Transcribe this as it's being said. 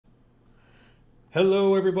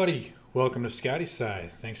Hello, everybody. Welcome to Scotty's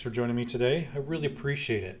Side. Thanks for joining me today. I really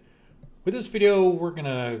appreciate it. With this video, we're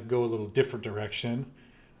gonna go a little different direction.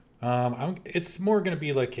 It's more gonna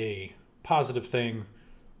be like a positive thing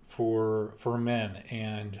for men,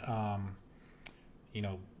 and you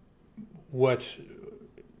know what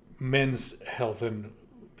men's health and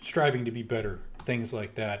striving to be better, things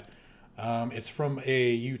like that. It's from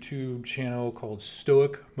a YouTube channel called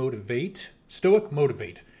Stoic Motivate. Stoic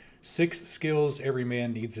Motivate. 6 skills every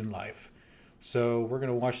man needs in life. So we're going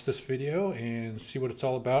to watch this video and see what it's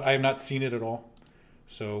all about. I have not seen it at all.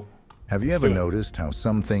 So have you ever noticed how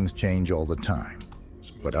some things change all the time,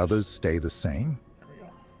 but others stay the same? There we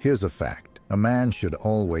go. Here's a fact. A man should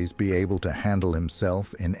always be able to handle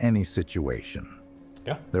himself in any situation.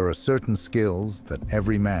 Yeah. There are certain skills that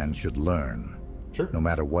every man should learn, Sure. no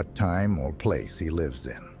matter what time or place he lives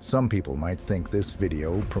in. Some people might think this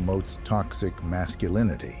video promotes toxic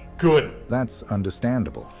masculinity. Good. That's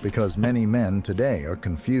understandable, because many men today are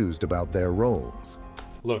confused about their roles.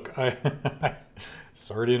 Look,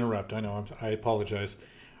 sorry to interrupt. I know. I apologize.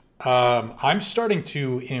 I'm starting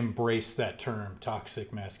to embrace that term,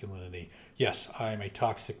 toxic masculinity. Yes, I'm a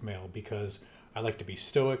toxic male because I like to be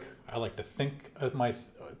stoic. I like to think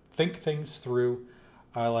things through.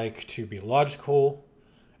 I like to be logical,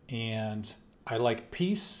 and I like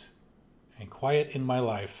peace and quiet in my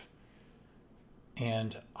life.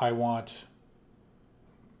 And I want,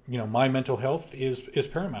 my mental health is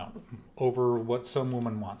paramount over what some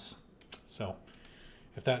woman wants. So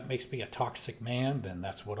if that makes me a toxic man, then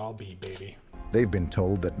that's what I'll be, baby. They've been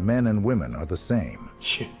told that men and women are the same,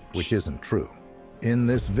 which isn't true. In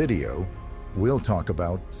this video, we'll talk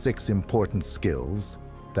about 6 important skills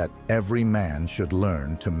that every man should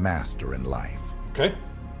learn to master in life. Okay.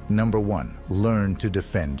 Number 1, learn to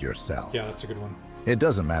defend yourself. Yeah, that's a good one. It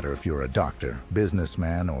doesn't matter if you're a doctor,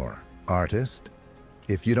 businessman, or artist.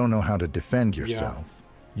 If you don't know how to defend yourself,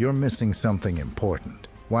 you're missing something important.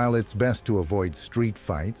 While it's best to avoid street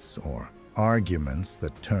fights or arguments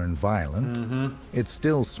that turn violent, it's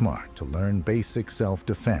still smart to learn basic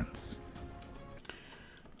self-defense.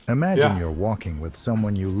 Imagine you're walking with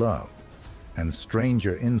someone you love, and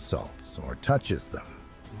stranger insults or touches them.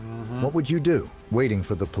 What would you do? Waiting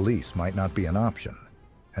for the police might not be an option,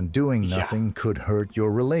 and doing nothing could hurt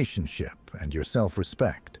your relationship and your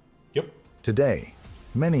self-respect. Yep. Today,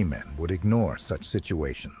 many men would ignore such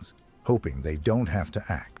situations, hoping they don't have to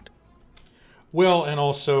act. Well, and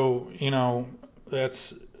also,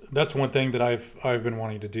 that's one thing that I've been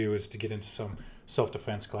wanting to do is to get into some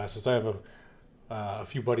self-defense classes. I have a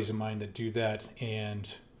few buddies of mine that do that,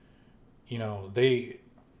 and they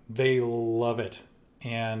love it,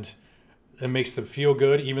 and it makes them feel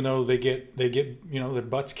good, even though they get their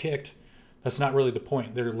butts kicked. That's not really the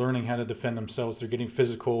point. They're learning how to defend themselves. They're getting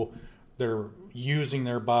physical. They're using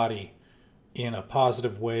their body in a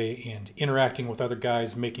positive way and interacting with other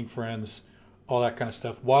guys, making friends, all that kind of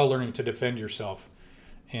stuff, while learning to defend yourself.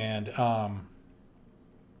 And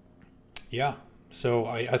so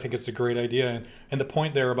I think it's a great idea. And the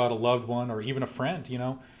point there about a loved one or even a friend,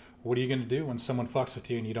 what are you going to do when someone fucks with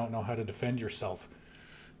you and you don't know how to defend yourself?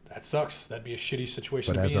 That sucks. That'd be a shitty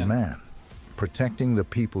situation to be in. But as a man, protecting the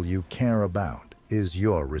people you care about is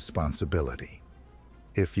your responsibility.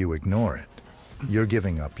 If you ignore it, you're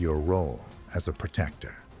giving up your role as a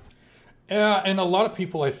protector. Yeah, and a lot of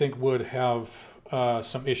people, I think, would have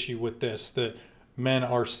some issue with this, that men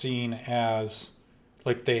are seen as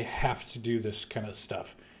like they have to do this kind of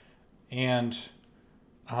stuff. And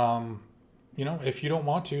if you don't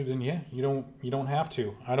want to, then you don't have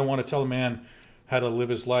to. I don't want to tell a man how to live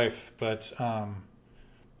his life, but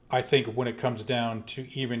I think when it comes down to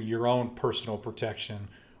even your own personal protection,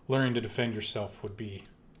 learning to defend yourself would be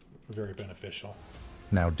very beneficial.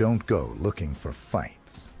 Now, don't go looking for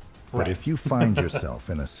fights. But if you find yourself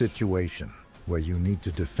in a situation where you need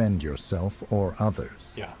to defend yourself or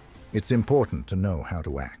others, it's important to know how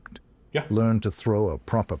to act. Learn to throw a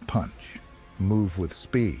proper punch, move with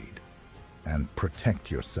speed, and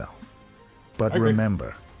protect yourself. But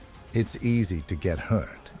remember, it's easy to get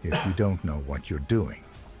hurt if you don't know what you're doing.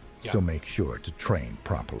 So make sure to train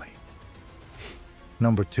properly.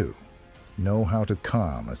 Number 2, know how to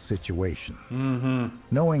calm a situation.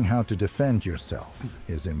 Knowing how to defend yourself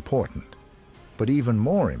is important, but even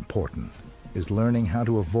more important is learning how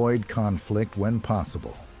to avoid conflict when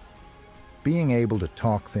possible. Being able to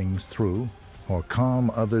talk things through or calm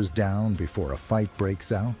others down before a fight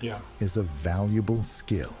breaks out is a valuable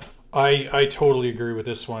skill. I totally agree with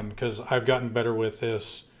this one, because I've gotten better with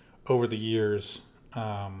this over the years,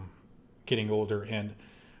 getting older, and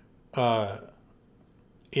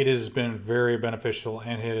it has been very beneficial,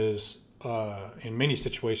 and it has in many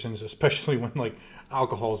situations, especially when like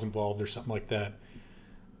alcohol is involved or something like that.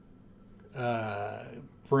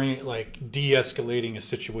 De-escalating a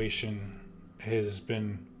situation has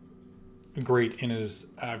been great, and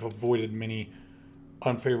I've avoided many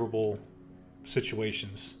unfavorable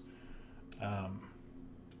situations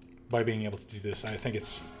by being able to do this. I think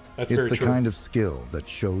that's very true. It's the kind of skill that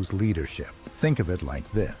shows leadership. Think of it like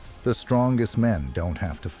this: the strongest men don't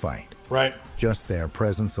have to fight. Right. Just their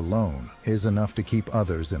presence alone is enough to keep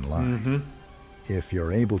others in line. Mm-hmm. If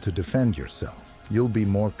you're able to defend yourself, you'll be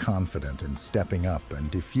more confident in stepping up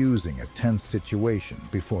and diffusing a tense situation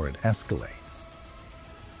before it escalates.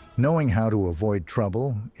 Knowing how to avoid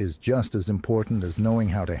trouble is just as important as knowing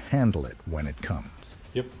how to handle it when it comes.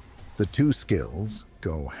 Yep. The two skills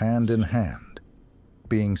go hand in hand: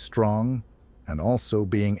 being strong and also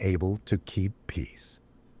being able to keep peace.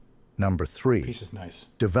 Number 3. Peace is nice.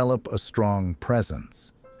 Develop a strong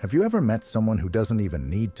presence. Have you ever met someone who doesn't even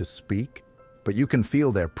need to speak, but you can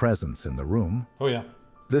feel their presence in the room? Oh, yeah.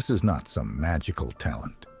 This is not some magical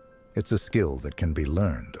talent. It's a skill that can be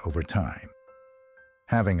learned over time.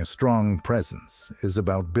 Having a strong presence is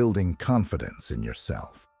about building confidence in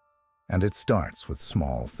yourself. And it starts with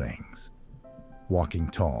small things: walking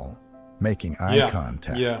tall, making eye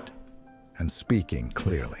contact, and speaking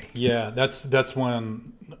clearly. Yeah, that's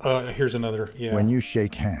one. Here's another. Yeah. When you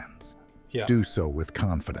shake hands, do so with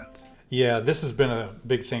confidence. Yeah, this has been a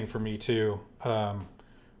big thing for me too.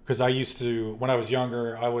 Because I used to, when I was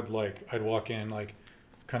younger, I'd walk in like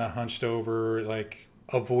kind of hunched over, like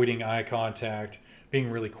avoiding eye contact, being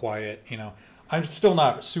really quiet. You know, I'm still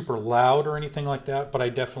not super loud or anything like that, but I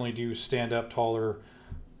definitely do stand up taller,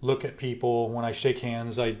 look at people. When I shake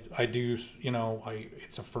hands, I do,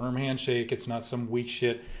 it's a firm handshake. It's not some weak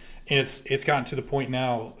shit. And it's gotten to the point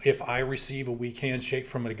now, if I receive a weak handshake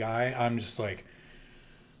from a guy, I'm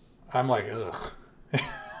like, ugh.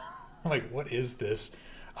 I'm like, what is this?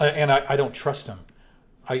 And I don't trust him.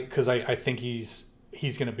 Because I think he's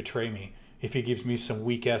going to betray me if he gives me some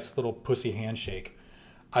weak ass little pussy handshake.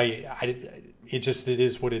 It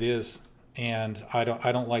is what it is. And I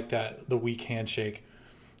don't like that, the weak handshake.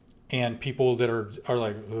 And people that are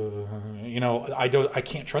like, I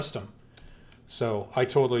can't trust them. So I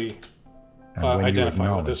totally identify with this one. And when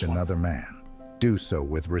you acknowledge another man, do so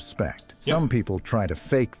with respect. Some people try to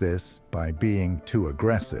fake this by being too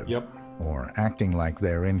aggressive or acting like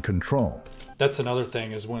they're in control. That's another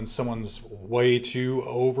thing, is when someone's way too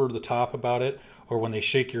over the top about it, or when they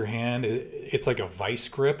shake your hand, it's like a vice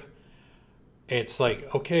grip. It's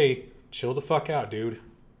like, okay, chill the fuck out, dude.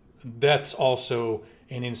 That's also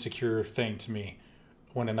an insecure thing to me,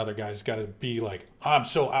 when another guy's got to be like, I'm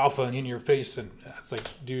so alpha and in your face, and it's like,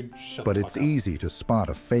 dude, shut the fuck up. But it's easy to spot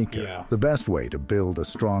a faker. Yeah. The best way to build a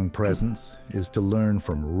strong presence is to learn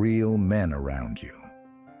from real men around you.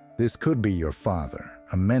 This could be your father,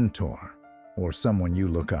 a mentor, or someone you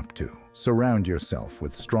look up to. Surround yourself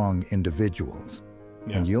with strong individuals,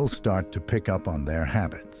 and you'll start to pick up on their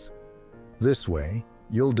habits. This way,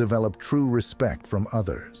 you'll develop true respect from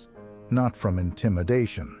others, not from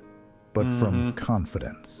intimidation, but from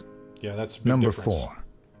confidence. Yeah, that's a big Number difference. 4,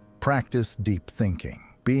 practice deep thinking.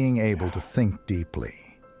 Being able to think deeply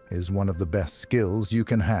is one of the best skills you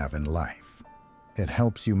can have in life. It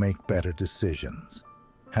helps you make better decisions,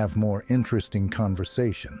 have more interesting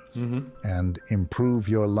conversations, and improve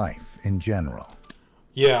your life in general.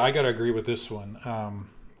 Yeah, I gotta agree with this one.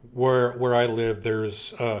 Where I live,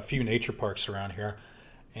 there's a few nature parks around here,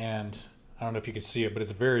 and I don't know if you can see it, but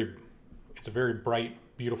it's a very bright,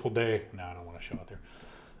 beautiful day. No, I don't want to show out there.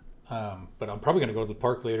 But I'm probably gonna go to the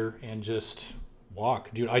park later and just walk,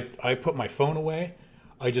 dude. I put my phone away.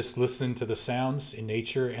 I just listen to the sounds in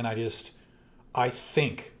nature, and I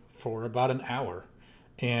think for about an hour.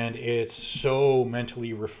 And it's so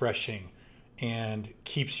mentally refreshing and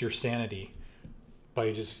keeps your sanity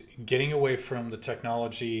by just getting away from the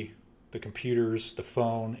technology, the computers, the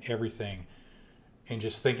phone, everything, and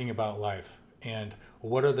just thinking about life. And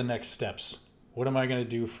what are the next steps? What am I going to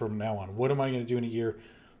do from now on? What am I going to do in a year?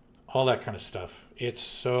 All that kind of stuff. It's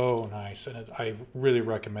so nice, and I really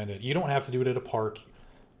recommend it. You don't have to do it at a park.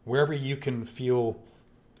 Wherever you can feel,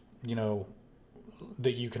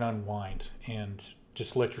 that you can unwind and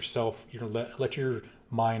just let yourself, let your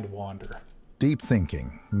mind wander. Deep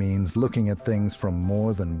thinking means looking at things from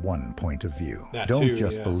more than one point of view. Don't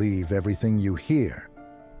just believe everything you hear,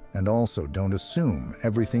 and also don't assume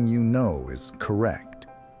everything you know is correct.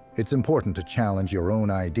 It's important to challenge your own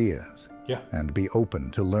ideas and be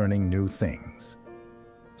open to learning new things.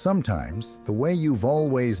 Sometimes the way you've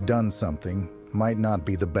always done something might not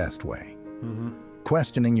be the best way.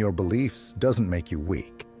 Questioning your beliefs doesn't make you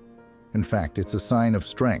weak. In fact, it's a sign of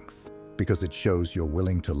strength because it shows you're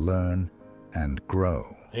willing to learn and grow.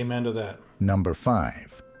 Amen to that. Number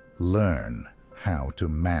 5, learn how to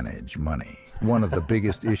manage money. One of the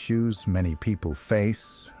biggest issues many people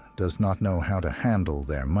face does not know how to handle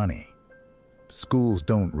their money. Schools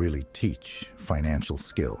don't really teach financial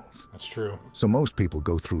skills. That's true. So most people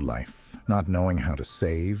go through life not knowing how to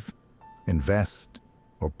save, invest,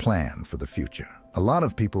 or plan for the future. A lot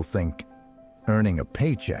of people think earning a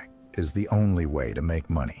paycheck is the only way to make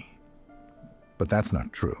money. But that's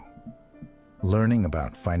not true. Learning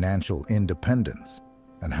about financial independence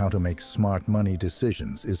and how to make smart money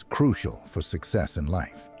decisions is crucial for success in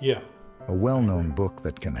life. Yeah. A well-known book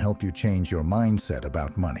that can help you change your mindset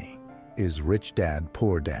about money is Rich Dad,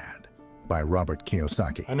 Poor Dad by Robert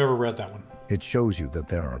Kiyosaki. I never read that one. It shows you that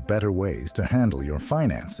there are better ways to handle your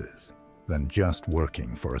finances than just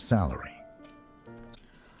working for a salary.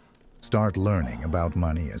 Start learning about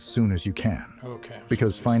money as soon as you can. Okay.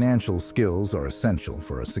 Because financial skills are essential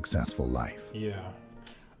for a successful life. Yeah.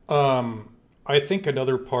 I think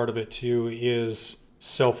another part of it too is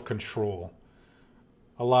self-control.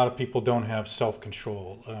 A lot of people don't have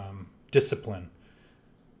self-control, discipline.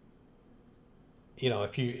 You know,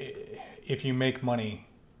 if you make money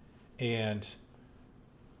and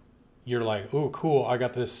you're like, oh, cool, I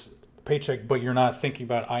got this paycheck, but you're not thinking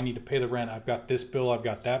about, I need to pay the rent, I've got this bill, I've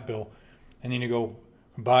got that bill, and then you go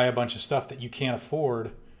buy a bunch of stuff that you can't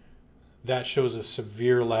afford, that shows a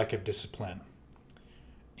severe lack of discipline.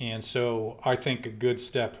 And so I think a good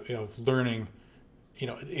step of learning, you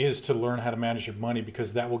know, is to learn how to manage your money,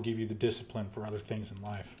 because that will give you the discipline for other things in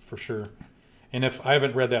life, for sure. And if I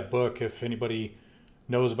haven't read that book, if anybody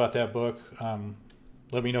knows about that book,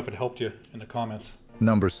 let me know if it helped you in the comments.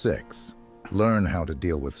 Number 6, learn how to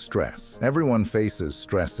deal with stress. Everyone faces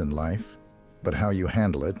stress in life, but how you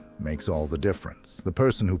handle it makes all the difference. The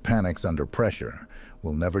person who panics under pressure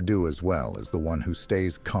will never do as well as the one who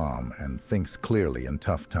stays calm and thinks clearly in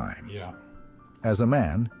tough times. Yeah. As a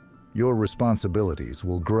man, your responsibilities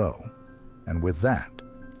will grow, and with that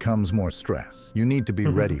comes more stress. You need to be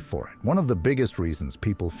ready for it. One of the biggest reasons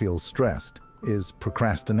people feel stressed is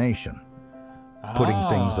procrastination, putting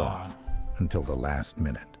things off until the last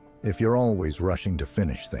minute. If you're always rushing to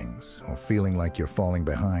finish things or feeling like you're falling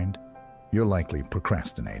behind, you're likely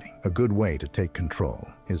procrastinating. A good way to take control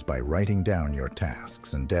is by writing down your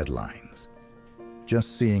tasks and deadlines.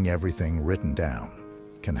 Just seeing everything written down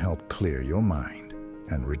can help clear your mind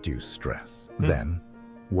and reduce stress. Then,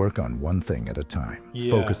 work on one thing at a time,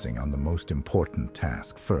 focusing on the most important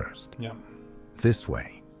task first. Yeah. This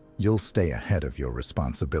way, you'll stay ahead of your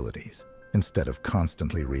responsibilities instead of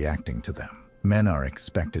constantly reacting to them. Men are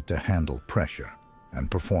expected to handle pressure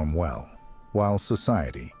and perform well, while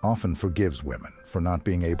society often forgives women for not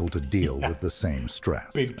being able to deal with the same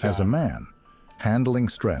stress. As a man, handling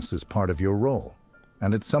stress is part of your role,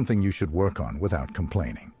 and it's something you should work on without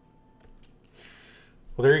complaining.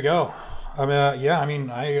 Well, there you go.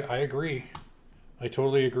 I agree. I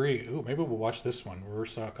totally agree. Ooh, maybe we'll watch this one.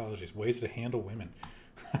 Reverse psychology, ways to handle women.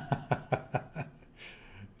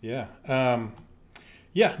 Yeah.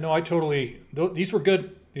 No, I totally, these were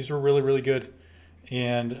good. These were really, really good.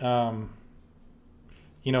 And,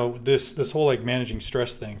 this whole like managing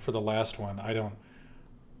stress thing for the last one, I don't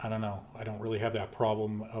know. I don't really have that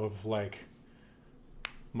problem of like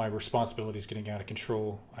my responsibilities getting out of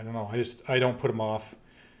control. I don't know. I don't put them off.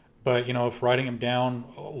 But, if writing them down,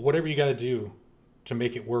 whatever you got to do to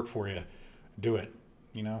make it work for you, do it,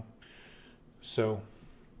 So,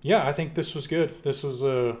 yeah, I think this was good. This was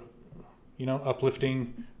a,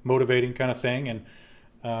 uplifting, motivating kind of thing. And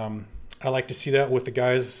I like to see that with the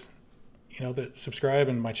guys, that subscribe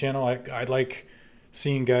in my channel. I like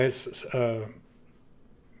seeing guys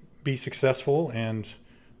be successful and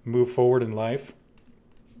move forward in life,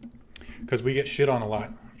 because we get shit on a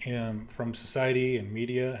lot from society and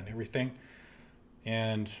media and everything.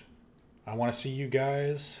 And I want to see you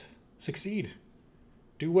guys succeed.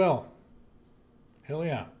 Do well. Hell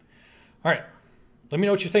yeah. All right. Let me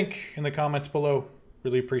know what you think in the comments below.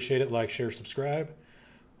 Really appreciate it. Like, share, subscribe.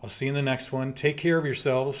 I'll see you in the next one. Take care of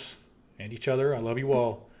yourselves and each other. I love you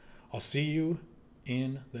all. I'll see you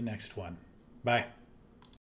in the next one. Bye.